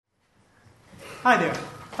Hi there.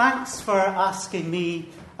 Thanks for asking me,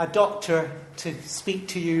 a doctor, to speak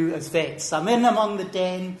to you as vets. I'm in among the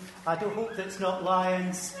den. I do hope that it's not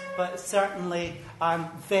lions, but certainly I'm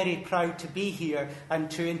very proud to be here and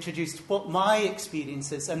to introduce what my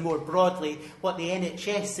experiences and more broadly what the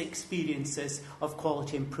NHS experiences of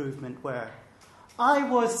quality improvement were. I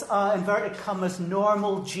was, inverted commas,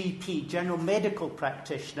 normal GP, general medical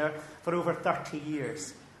practitioner, for over 30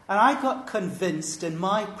 years. And I got convinced in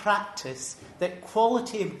my practice that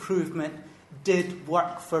quality improvement did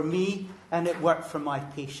work for me and it worked for my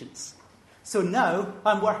patients. So now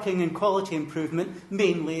I'm working in quality improvement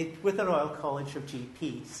mainly with the Royal College of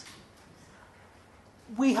GPs.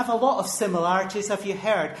 We have a lot of similarities, have you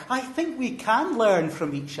heard? I think we can learn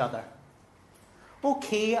from each other.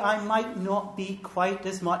 Okay, I might not be quite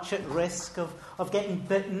as much at risk of getting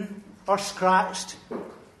bitten or scratched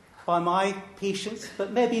by my patients,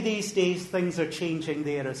 but maybe these days things are changing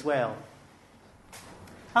there as well.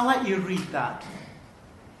 I'll let you read that.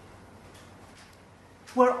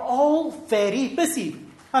 We're all very busy.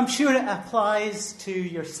 I'm sure it applies to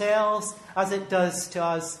yourselves as it does to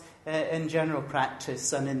us in general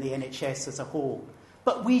practice and in the NHS as a whole.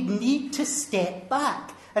 But we need to step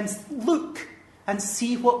back and look and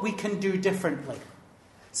see what we can do differently.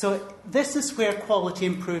 So this is where quality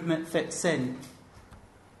improvement fits in.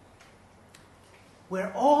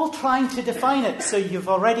 We're all trying to define it. So you've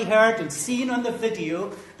already heard and seen on the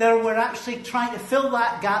video that we're actually trying to fill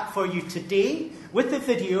that gap for you today with the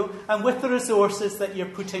video and with the resources that you're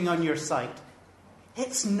putting on your site.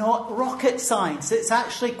 It's not rocket science. It's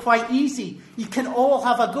actually quite easy. You can all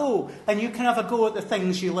have a go, and you can have a go at the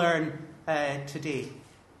things you learn today.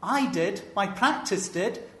 I did, my practice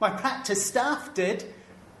staff did,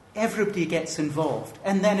 everybody gets involved,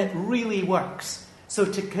 and then it really works. So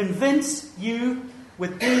to convince you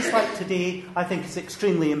with days like today, I think is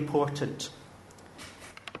extremely important.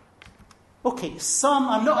 Okay,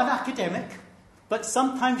 I'm not an academic, but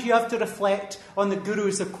sometimes you have to reflect on the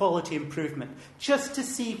gurus of quality improvement, just to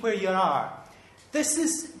see where you are. This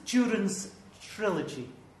is Duran's trilogy.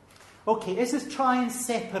 Okay, this is try and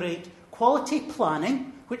separate quality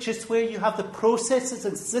planning, which is where you have the processes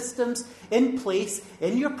and systems in place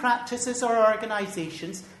in your practices or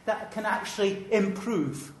organisations that can actually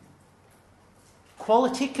improve.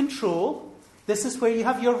 Quality control, this is where you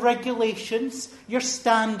have your regulations, your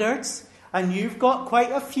standards, and you've got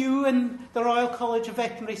quite a few in the Royal College of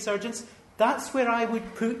Veterinary Surgeons. That's where I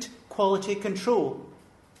would put quality control.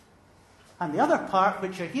 And the other part,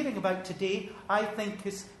 which you're hearing about today, I think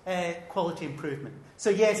is quality improvement.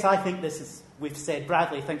 So yes, I think this is, we've said,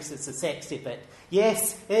 Bradley thinks it's the sexy bit.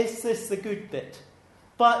 Yes, is this the good bit?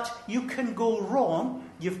 But you can go wrong.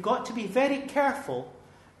 You've got to be very careful,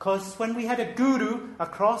 because when we had a guru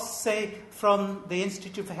across, say, from the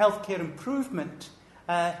Institute for Healthcare Improvement,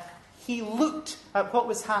 he looked at what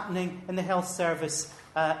was happening in the health service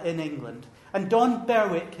in England. And Don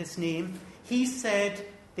Berwick, his name, he said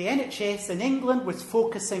the NHS in England was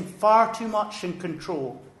focusing far too much on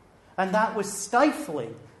control. And that was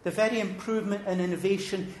stifling the very improvement and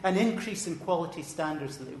innovation and increase in quality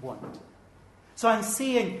standards that they want. So I'm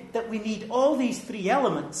saying that we need all these three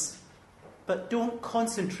elements, but don't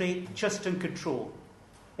concentrate just on control.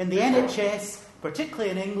 In the NHS, particularly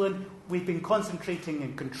in England, we've been concentrating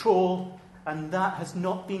in control, and that has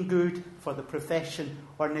not been good for the profession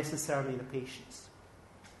or necessarily the patients.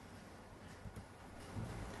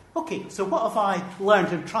 Okay, so what have I learned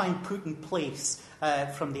and try and put in place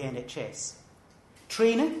from the NHS?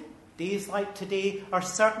 Training, days like today, are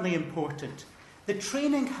certainly important. The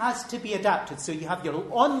training has to be adapted. So you have your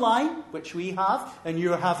online, which we have and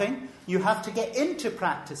you're having. You have to get into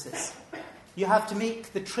practices. You have to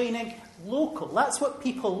make the training local. That's what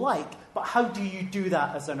people like. But how do you do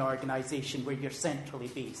that as an organisation where you're centrally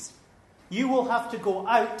based? You will have to go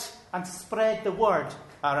out and spread the word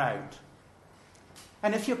around.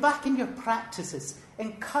 And if you're back in your practices,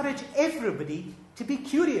 encourage everybody to be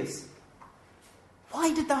curious.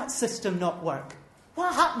 Why did that system not work?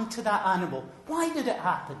 What happened to that animal? Why did it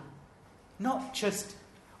happen? Not just,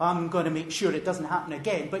 I'm going to make sure it doesn't happen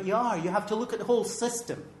again, but you have to look at the whole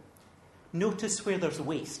system. Notice where there's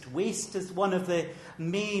waste. Waste is one of the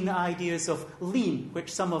main ideas of lean, which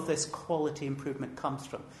some of this quality improvement comes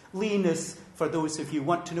from. Lean is, for those of you who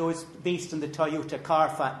want to know, is based on the Toyota car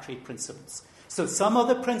factory principles. So some of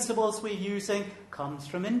the principles we're using comes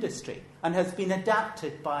from industry and has been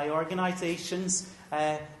adapted by organisations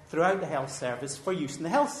throughout the health service for use in the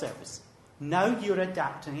health service. Now you're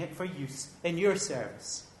adapting it for use in your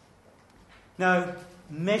service. Now,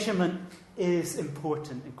 measurement is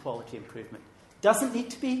important in quality improvement. Doesn't need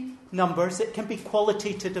to be numbers, it can be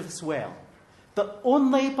qualitative as well. But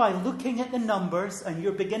only by looking at the numbers, and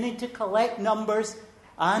you're beginning to collect numbers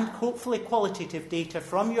and hopefully qualitative data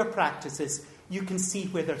from your practices, you can see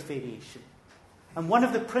where there's variation. And one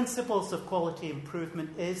of the principles of quality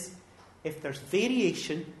improvement is, if there's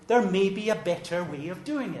variation, there may be a better way of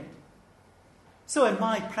doing it. So in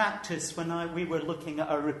my practice, when we were looking at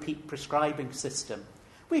our repeat prescribing system,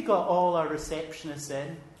 we got all our receptionists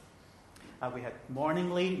in. We had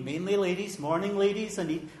mainly ladies, morning ladies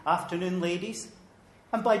and afternoon ladies.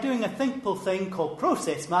 And by doing a simple thing called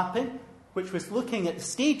process mapping, which was looking at the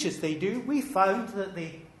stages they do, we found that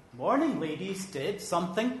the morning ladies did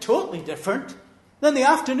something totally different than the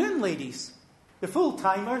afternoon ladies. The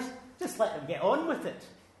full-timers, just let them get on with it.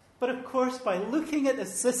 But of course, by looking at the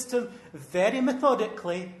system very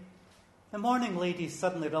methodically, the morning ladies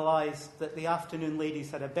suddenly realised that the afternoon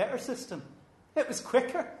ladies had a better system. It was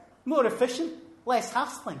quicker, more efficient, less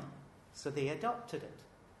hassling. So they adopted it.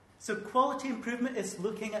 So quality improvement is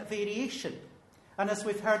looking at variation. And as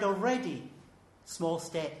we've heard already, small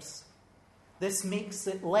steps. This makes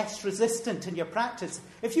it less resistant in your practice.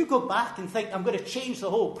 If you go back and think, I'm going to change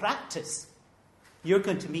the whole practice, you're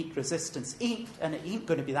going to meet resistance. And it ain't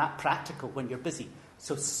going to be that practical when you're busy.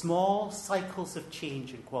 So small cycles of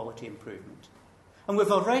change in quality improvement. And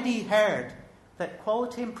we've already heard that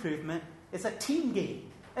quality improvement is a team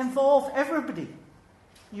game. Involve everybody.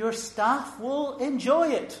 Your staff will enjoy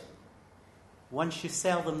it once you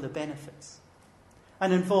sell them the benefits.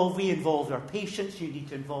 And we involve our patients, you need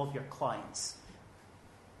to involve your clients.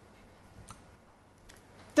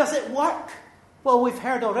 Does it work? Well, we've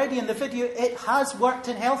heard already in the video, it has worked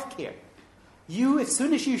in healthcare. As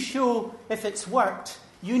soon as you show if it's worked,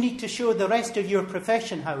 you need to show the rest of your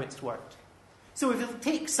profession how it's worked. So if we'll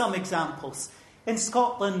take some examples. In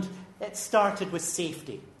Scotland, it started with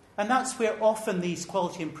safety. And that's where often these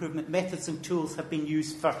quality improvement methods and tools have been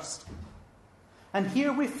used first. And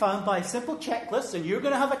here we found by a simple checklist, and you're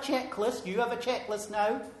going to have a checklist, you have a checklist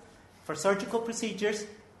now for surgical procedures,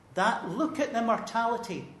 that look at the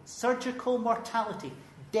mortality, surgical mortality.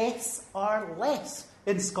 Deaths are less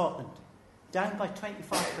in Scotland, down by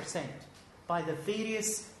 25% by the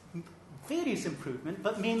various improvement,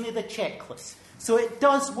 but mainly the checklist. So it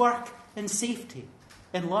does work in safety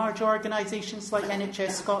in large organisations like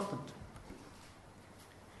NHS Scotland.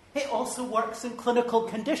 It also works in clinical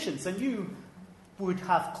conditions, and you would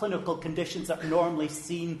have clinical conditions that are normally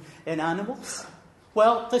seen in animals.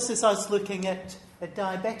 Well, this is us looking at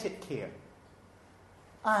diabetic care.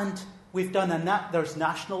 And we've done there's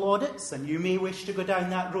national audits, and you may wish to go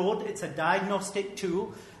down that road. It's a diagnostic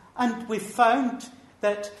tool. And we've found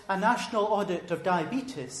that a national audit of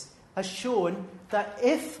diabetes has shown that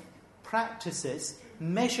if practices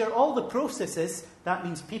measure all the processes, that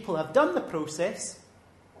means people have done the process,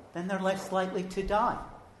 then they're less likely to die.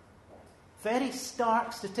 Very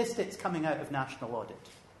stark statistics coming out of national audit.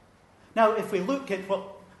 Now, if we look at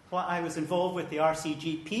what I was involved with, the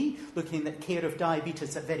RCGP, looking at care of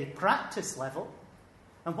diabetes at very practice level,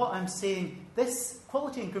 and what I'm saying, this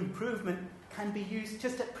quality improvement can be used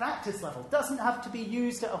just at practice level. It doesn't have to be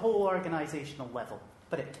used at a whole organisational level,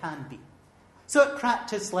 but it can be. So at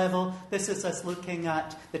practice level, this is us looking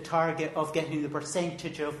at the target of getting the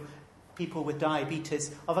percentage of people with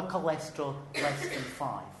diabetes of a cholesterol less than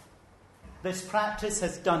 5. This practice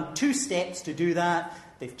has done 2 steps to do that.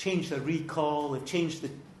 They've changed the recall, they've changed the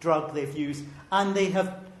drug they've used, and they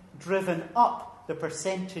have driven up the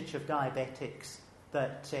percentage of diabetics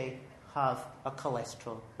that have a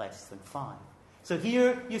cholesterol less than 5. So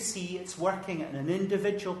here you see it's working at an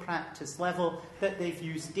individual practice level, that they've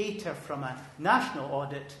used data from a national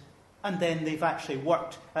audit, and then they've actually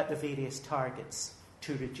worked at the various targets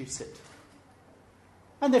to reduce it.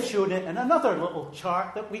 And they've shown it in another little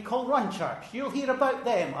chart that we call run charts. You'll hear about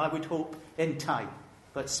them, I would hope, in time.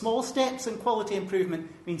 But small steps in quality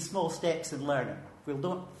improvement mean small steps in learning. We'll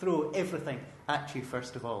don't throw everything at you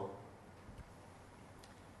first of all.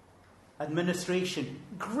 Administration,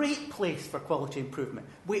 great place for quality improvement.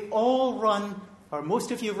 We all run, or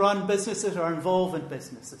most of you run businesses or are involved in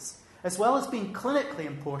businesses. As well as being clinically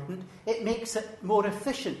important, it makes it more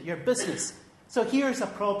efficient, your business. So here's a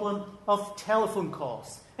problem of telephone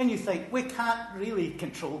calls. And you think, we can't really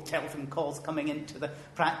control telephone calls coming into the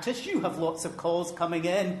practice. You have lots of calls coming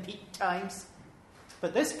in, peak times.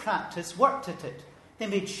 But this practice worked at it. They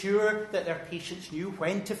made sure that their patients knew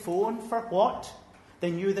when to phone for what. They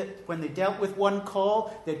knew that when they dealt with one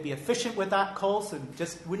call, they'd be efficient with that call, so they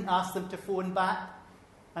just wouldn't ask them to phone back.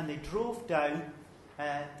 And they drove down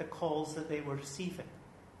the calls that they were receiving.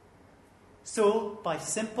 So, by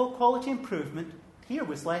simple quality improvement, here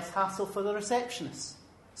was less hassle for the receptionists.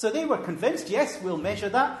 So they were convinced, yes, we'll measure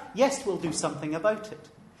that, yes, we'll do something about it.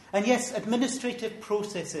 And yes, administrative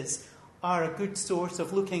processes are a good source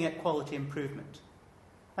of looking at quality improvement.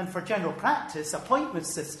 And for general practice, appointment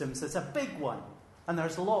systems is a big one. And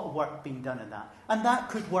there's a lot of work being done in that. And that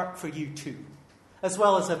could work for you too. As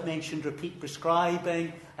well as I've mentioned repeat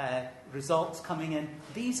prescribing, results coming in.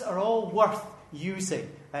 These are all worth using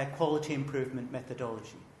quality improvement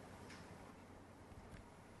methodology.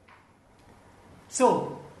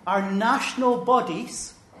 So, our national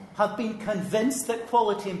bodies have been convinced that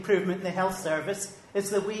quality improvement in the health service is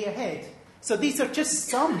the way ahead. So these are just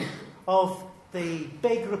some of the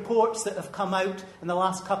big reports that have come out in the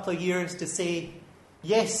last couple of years to say,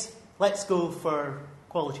 yes, let's go for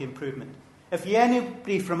quality improvement. If you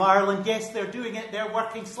anybody from Ireland, yes, they're doing it. They're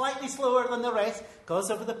working slightly slower than the rest because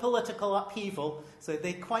of the political upheaval. So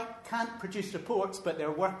they quite can't produce reports, but they're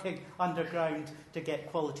working underground to get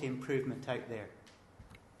quality improvement out there.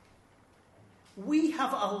 We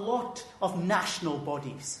have a lot of national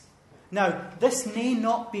bodies. Now, this may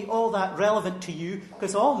not be all that relevant to you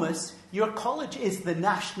because almost your college is the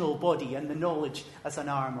national body and the knowledge as an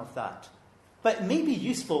arm of that. But it may be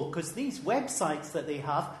useful because these websites that they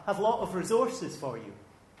have a lot of resources for you.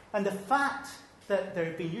 And the fact that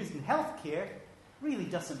they're being used in healthcare really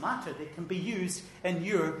doesn't matter. They can be used in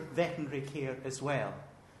your veterinary care as well.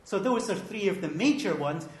 So those are three of the major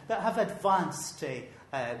ones that have advanced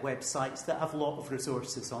websites that have a lot of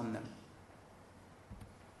resources on them.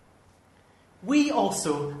 We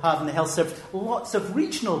also have in the health service lots of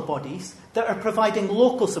regional bodies that are providing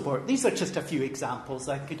local support. These are just a few examples.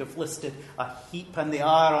 I could have listed a heap, and they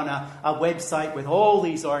are on a website with all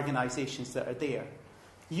these organisations that are there.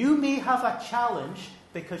 You may have a challenge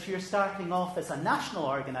because you're starting off as a national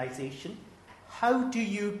organisation. How do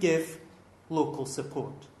you give local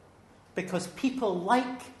support? Because people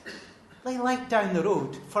like down the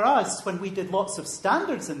road. For us, when we did lots of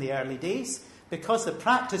standards in the early days, because the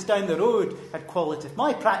practice down the road had quality, if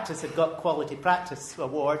my practice had got Quality Practice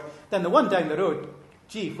Award, then the one down the road,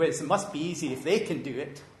 gee whiz, it must be easy if they can do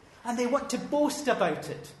it. And they want to boast about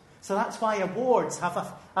it. So that's why awards have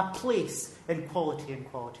a place in quality and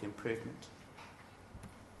quality improvement.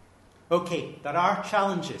 Okay, there are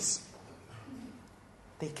challenges.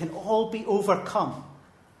 They can all be overcome.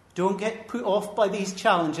 Don't get put off by these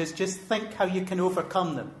challenges. Just think how you can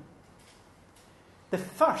overcome them. The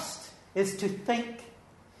first is to think,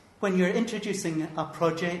 when you're introducing a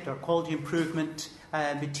project or quality improvement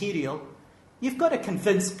material, you've got to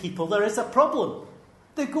convince people there is a problem.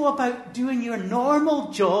 They go about doing your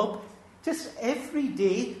normal job just every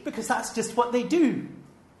day because that's just what they do.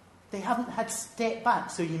 They haven't had step back.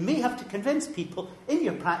 So you may have to convince people in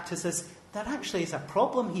your practices there actually is a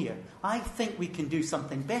problem here. I think we can do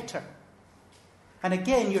something better. And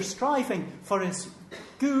again, you're striving for as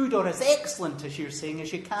good or as excellent, as you're saying,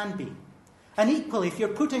 as you can be. And equally, if you're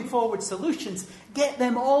putting forward solutions, get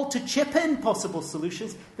them all to chip in possible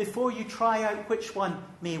solutions before you try out which one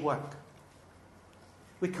may work.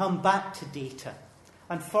 We come back to data.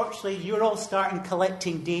 Unfortunately, you're all starting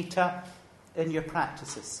collecting data in your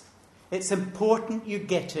practices. It's important you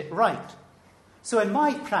get it right. So in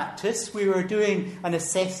my practice, we were doing an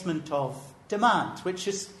assessment of demand, which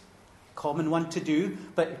is a common one to do,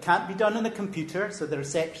 but it can't be done on the computer, so the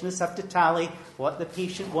receptionists have to tally what the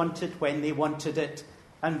patient wanted, when they wanted it,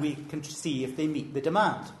 and we can see if they meet the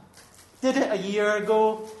demand. Did it a year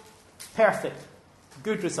ago? Perfect.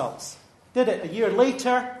 Good results. Did it a year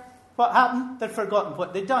later? What happened? They'd forgotten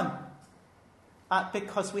what they'd done.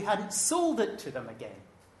 Because we hadn't sold it to them again.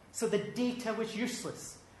 So the data was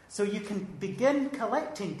useless. So you can begin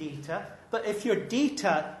collecting data, but if your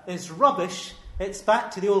data is rubbish, it's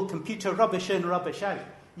back to the old computer, rubbish in, rubbish out.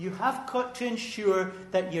 You have got to ensure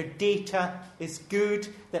that your data is good,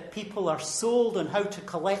 that people are sold on how to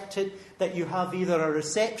collect it, that you have either a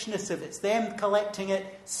receptionist, if it's them collecting it,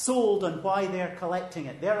 sold on why they're collecting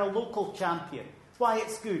it. They're a local champion, why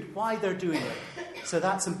it's good, why they're doing it. So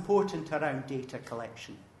that's important around data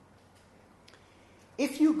collection.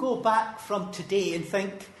 If you go back from today and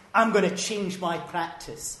think, I'm going to change my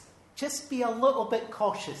practice, just be a little bit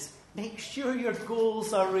cautious. Make sure your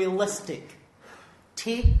goals are realistic.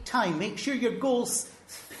 Take time. Make sure your goals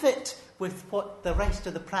fit with what the rest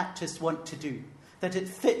of the practice want to do, that it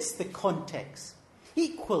fits the context.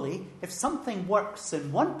 Equally, if something works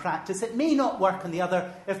in one practice, it may not work in the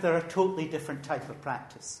other if they're a totally different type of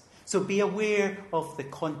practice. So be aware of the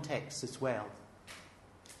context as well.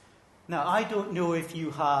 Now, I don't know if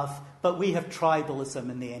you have, but we have tribalism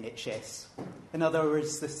in the NHS. In other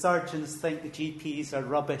words, the surgeons think the GPs are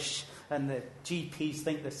rubbish, and the GPs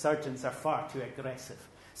think the surgeons are far too aggressive.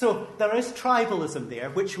 So there is tribalism there,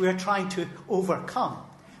 which we're trying to overcome.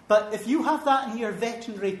 But if you have that in your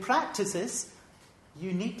veterinary practices,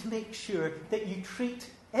 you need to make sure that you treat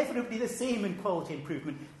everybody the same in quality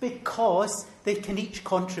improvement, because they can each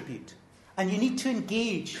contribute. And you need to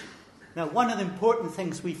engage. Now, one of the important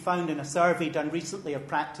things we found in a survey done recently of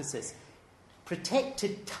practices,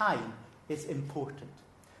 protected time is important.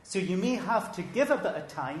 So you may have to give a bit of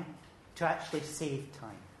time to actually save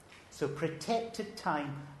time. So protected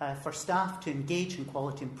time for staff to engage in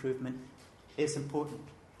quality improvement is important.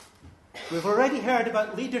 We've already heard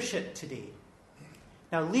about leadership today.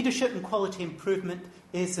 Now, leadership in quality improvement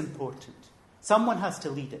is important. Someone has to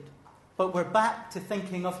lead it. But we're back to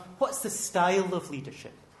thinking of what's the style of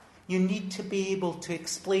leadership. You need to be able to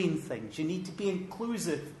explain things. You need to be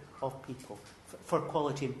inclusive of people for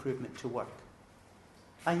quality improvement to work.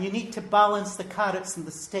 And you need to balance the carrots and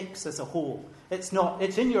the sticks as a whole. It's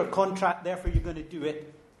in your contract, therefore you're going to do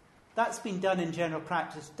it. That's been done in general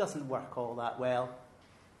practice, doesn't work all that well.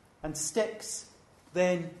 And sticks,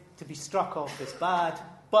 then, to be struck off is bad.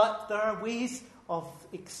 But there are ways of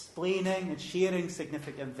explaining and sharing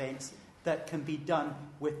significant events that can be done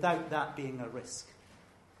without that being a risk.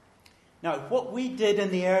 Now, what we did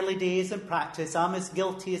in the early days in practice, I'm as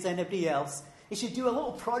guilty as anybody else, is you do a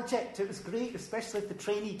little project. It was great, especially if the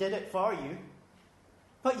trainee did it for you.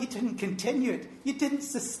 But you didn't continue it. You didn't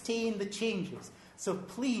sustain the changes. So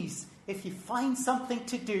please, if you find something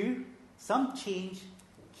to do, some change,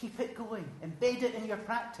 keep it going. Embed it in your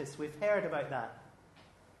practice. We've heard about that.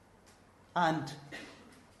 And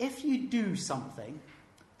if you do something,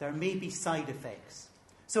 there may be side effects.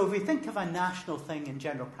 So if we think of a national thing in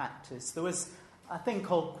general practice, there was a thing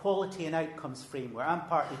called Quality and Outcomes Framework. I'm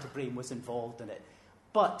partly to blame, was involved in it.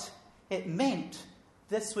 But it meant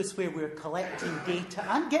this was where we were collecting data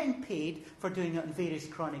and getting paid for doing it on various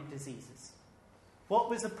chronic diseases. What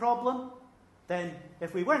was the problem? Then,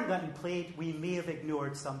 if we weren't getting paid, we may have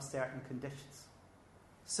ignored some certain conditions.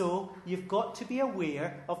 So, you've got to be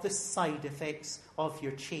aware of the side effects of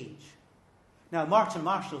your change. Now, Martin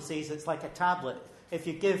Marshall says it's like a tablet. If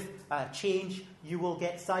you give a change, you will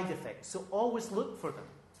get side effects. So always look for them.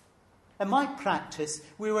 In my practice,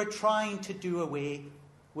 we were trying to do away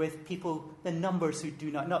with people, the numbers who do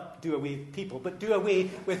not do away with people, but do away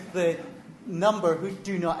with the number who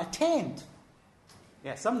do not attend.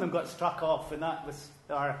 Yeah, some of them got struck off, and that was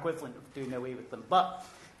our equivalent of doing away with them. But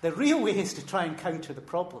the real way is to try and counter the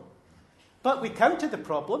problem. But we countered the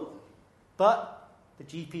problem, but the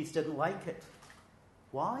GPs didn't like it.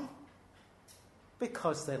 Why?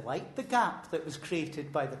 Because they liked the gap that was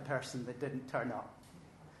created by the person that didn't turn up.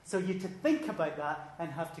 So you have to think about that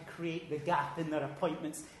and have to create the gap in their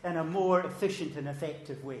appointments in a more efficient and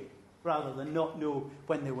effective way, rather than not know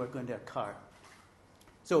when they were going to occur.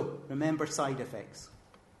 So, remember side effects.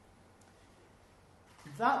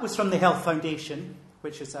 That was from the Health Foundation,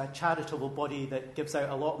 which is a charitable body that gives out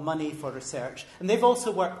a lot of money for research. And they've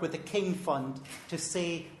also worked with the King Fund to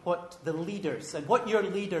say what the leaders and what your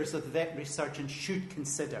leaders of the veterinary surgeons should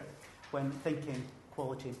consider when thinking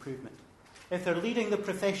quality improvement. If they're leading the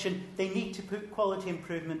profession, they need to put quality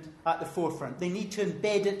improvement at the forefront. They need to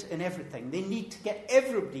embed it in everything. They need to get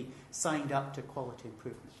everybody signed up to quality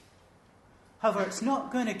improvement. However, it's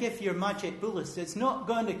not going to give you magic bullets. It's not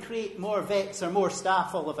going to create more vets or more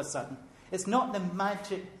staff all of a sudden. It's not the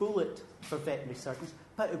magic bullet for veterinary surgeons,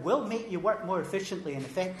 but it will make you work more efficiently and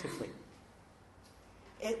effectively.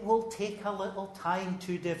 It will take a little time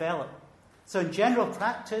to develop. So in general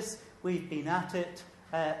practice, we've been at it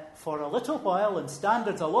for a little while, and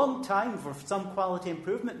standards a long time, for some quality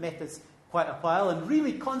improvement methods quite a while, and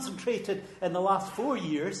really concentrated in the last 4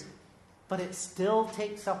 years, but it still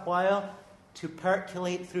takes a while to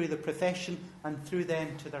percolate through the profession and through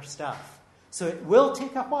them to their staff. So it will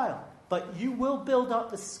take a while, but you will build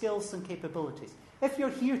up the skills and capabilities. If you're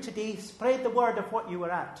here today, spread the word of what you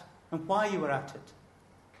were at and why you were at it.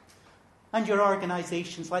 And your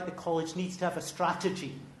organisations, like the college, needs to have a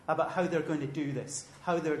strategy about how they're going to do this,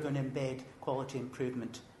 how they're going to embed quality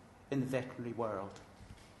improvement in the veterinary world.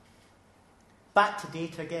 Back to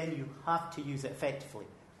data again, you have to use it effectively.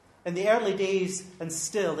 In the early days, and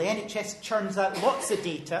still, the NHS churns out lots of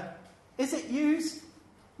data. Is it used?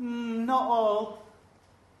 Not all.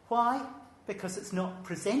 Why? Because it's not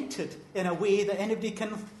presented in a way that anybody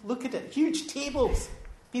can look at it. Huge tables.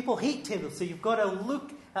 People hate tables, so you've got to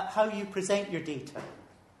look at how you present your data.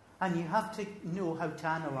 And you have to know how to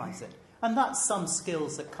analyse it. And that's some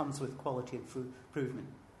skills that comes with quality improvement.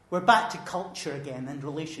 We're back to culture again and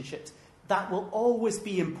relationships. That will always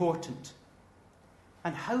be important.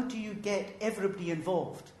 And how do you get everybody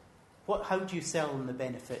involved? How do you sell them the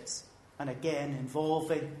benefits? and again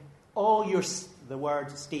involving all the word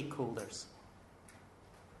stakeholders.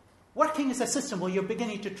 Working as a system, well, you're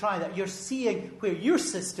beginning to try that. You're seeing where your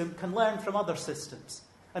system can learn from other systems.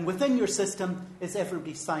 And within your system, is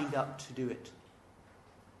everybody signed up to do it?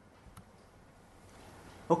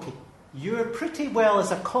 Okay, you're pretty well,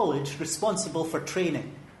 as a college, responsible for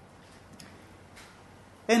training.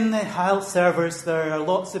 In the health service, there are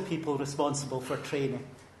lots of people responsible for training.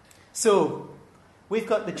 So, we've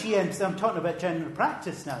got the GMC, I'm talking about general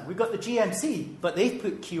practice now. We've got the GMC, but they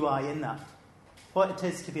put QI in that. What it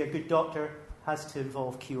is to be a good doctor has to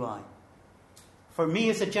involve QI. For me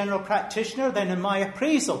as a general practitioner, then in my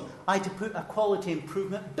appraisal, I had to put a quality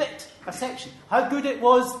improvement bit, a section. How good it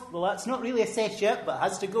was, well, that's not really assessed yet, but it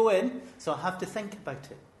has to go in, so I have to think about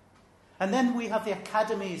it. And then we have the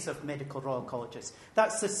academies of medical Royal Colleges.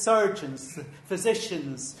 That's the surgeons, the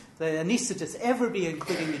physicians, the anaesthetists, everybody,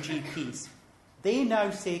 including the GPs. They now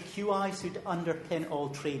say QI should underpin all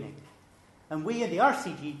training. And we in the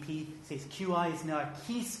RCGP says QI is now a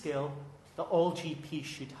key skill that all GPs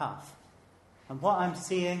should have. And what I'm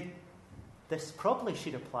saying, this probably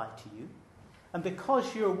should apply to you. And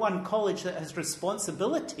because you're one college that has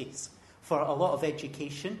responsibilities for a lot of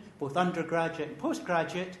education, both undergraduate and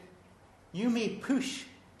postgraduate, you may push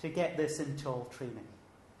to get this into all training.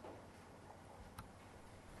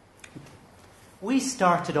 We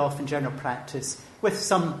started off in general practice with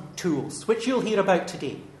some tools, which you'll hear about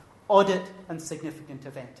today. Audit and significant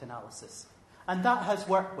event analysis. And that has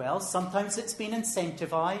worked well. Sometimes it's been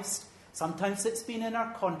incentivised. Sometimes it's been in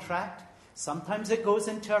our contract. Sometimes it goes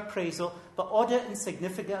into appraisal. But audit and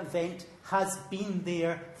significant event has been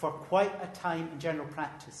there for quite a time in general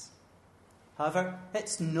practice. However,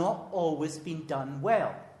 it's not always been done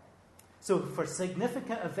well. So for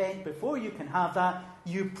significant event, before you can have that,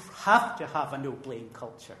 you have to have a no-blame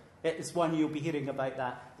culture. It is one you'll be hearing about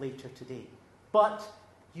that later today. But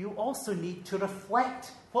you also need to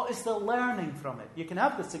reflect what is the learning from it. You can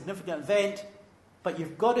have the significant event, but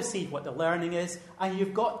you've got to see what the learning is, and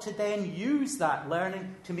you've got to then use that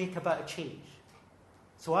learning to make about a change.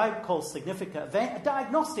 So I call significant event a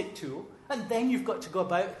diagnostic tool, and then you've got to go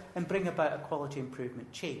about and bring about a quality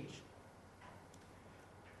improvement change.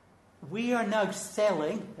 We are now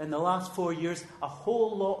selling, in the last 4 years, a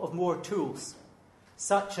whole lot of more tools,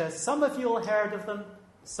 such as some of you will have heard of them,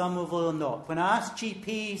 some of you will not. When I ask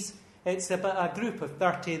GPs, it's about a group of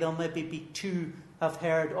 30, there'll maybe be 2 have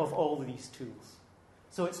heard of all of these tools.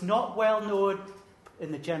 So it's not well known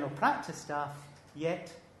in the general practice staff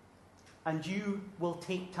yet, and you will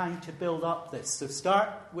take time to build up this. So start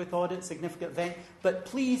with audit, significant event, but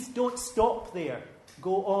please don't stop there.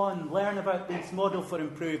 Go on, learn about this model for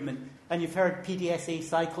improvement. And you've heard PDSA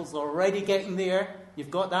cycles already getting there.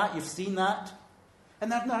 You've got that, you've seen that.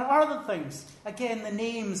 And then there are other things. Again, the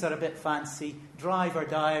names are a bit fancy. Driver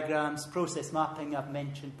diagrams, process mapping I've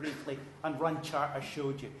mentioned briefly, and run chart I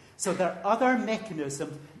showed you. So there are other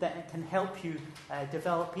mechanisms that can help you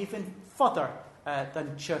develop even further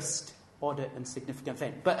than just audit and significant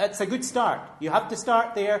event. But it's a good start. You have to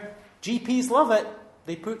start there. GPs love it.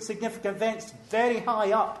 They put significant events very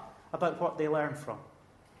high up about what they learn from.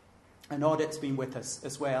 And audit's been with us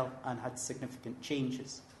as well and had significant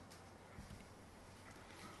changes.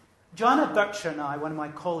 Joanna Bircher and I, one of my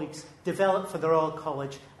colleagues, developed for the Royal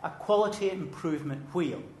College a quality improvement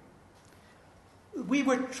wheel. We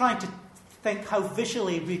were trying to think how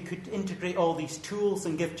visually we could integrate all these tools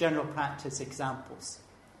and give general practice examples.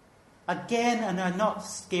 Again, and I'm not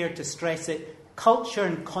scared to stress it, culture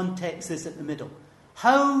and context is at the middle.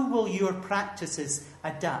 How will your practices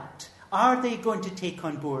adapt? Are they going to take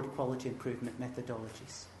on board quality improvement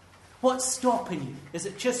methodologies? What's stopping you? Is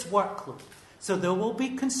it just workload? So there will be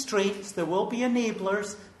constraints, there will be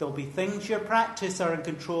enablers, there will be things your practice are in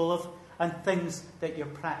control of, and things that your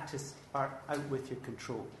practice are out with your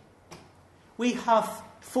control. We have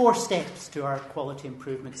 4 steps to our quality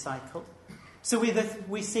improvement cycle. So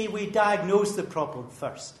we say we diagnose the problem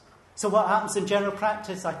first. So what happens in general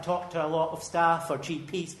practice? I talk to a lot of staff or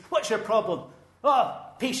GPs. What's your problem? Oh,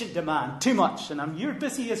 patient demand, too much. And you're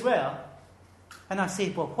busy as well. And I say,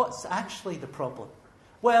 well, what's actually the problem?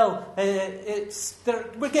 Well,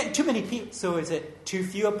 we're getting too many people. So is it too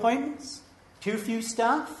few appointments? Too few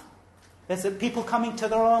staff? Is it people coming to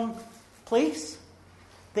the wrong place?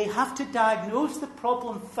 They have to diagnose the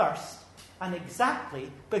problem first and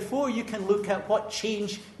exactly before you can look at what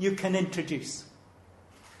change you can introduce.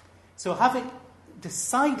 So having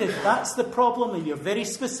decided that's the problem and you're very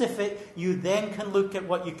specific, you then can look at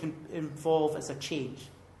what you can involve as a change.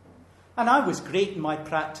 And I was great in my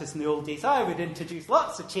practice in the old days. I would introduce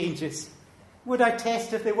lots of changes. Would I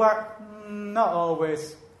test if they work? Not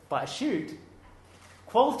always. but I should.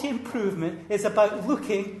 Quality improvement is about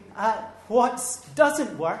looking at what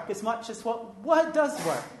doesn't work as much as what does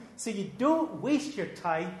work. So you don't waste your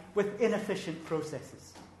time with inefficient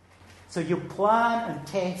processes. So you plan and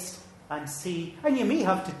test and see, and you may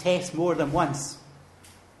have to test more than once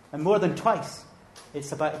and more than twice.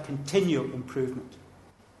 It's about a continual improvement.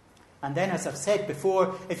 And then, as I've said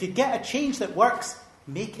before, if you get a change that works,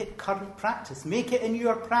 make it current practice. Make it in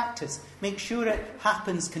your practice. Make sure it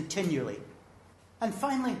happens continually. And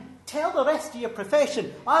finally, tell the rest of your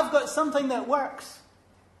profession, I've got something that works.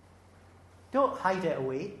 Don't hide it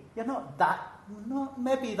away. You're not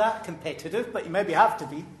maybe that competitive, but you maybe have to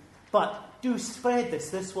be. But do spread this.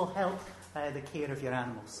 This will help the care of your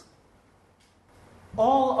animals.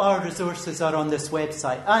 All our resources are on this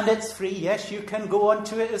website, and it's free. Yes, you can go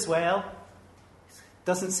onto it as well.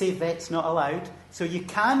 Doesn't say vets not allowed, so you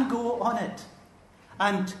can go on it.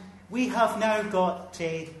 And we have now got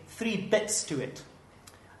 3 bits to it.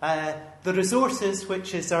 The resources,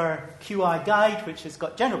 which is our QI guide, which has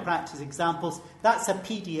got general practice examples, that's a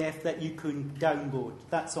PDF that you can download.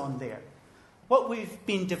 That's on there. What we've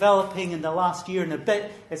been developing in the last year and a bit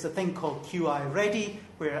is a thing called QI Ready,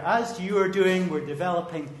 where, as you are doing, we're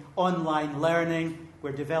developing online learning,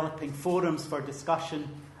 we're developing forums for discussion,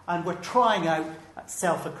 and we're trying out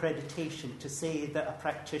self-accreditation to say that a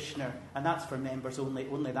practitioner, and that's for members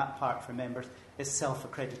only that part for members, is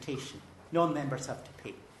self-accreditation. Non-members have to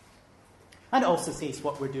pay. And it also says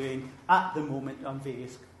what we're doing at the moment on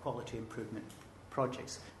various quality improvement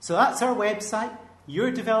projects. So that's our website.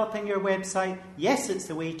 You're developing your website. Yes, it's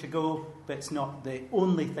the way to go, but it's not the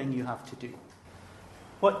only thing you have to do.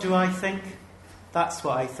 What do I think? That's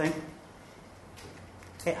what I think.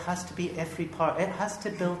 It has to be every part. It has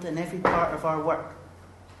to build in every part of our work.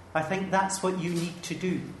 I think that's what you need to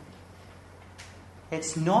do.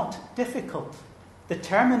 It's not difficult. The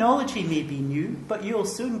terminology may be new, but you'll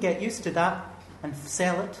soon get used to that and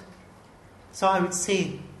sell it. So I would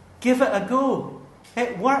say, give it a go.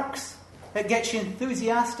 It works. It gets you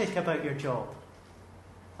enthusiastic about your job.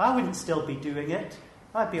 I wouldn't still be doing it.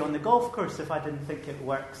 I'd be on the golf course if I didn't think it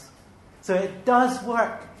works. So it does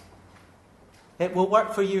work. It will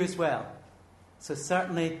work for you as well. So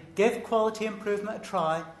certainly give quality improvement a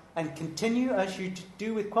try and continue, as you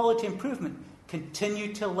do with quality improvement,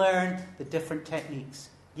 continue to learn the different techniques.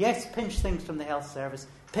 Yes, pinch things from the health service,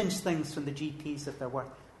 pinch things from the GPs if there were,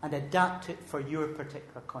 and adapt it for your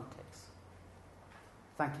particular context.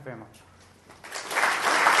 Thank you very much.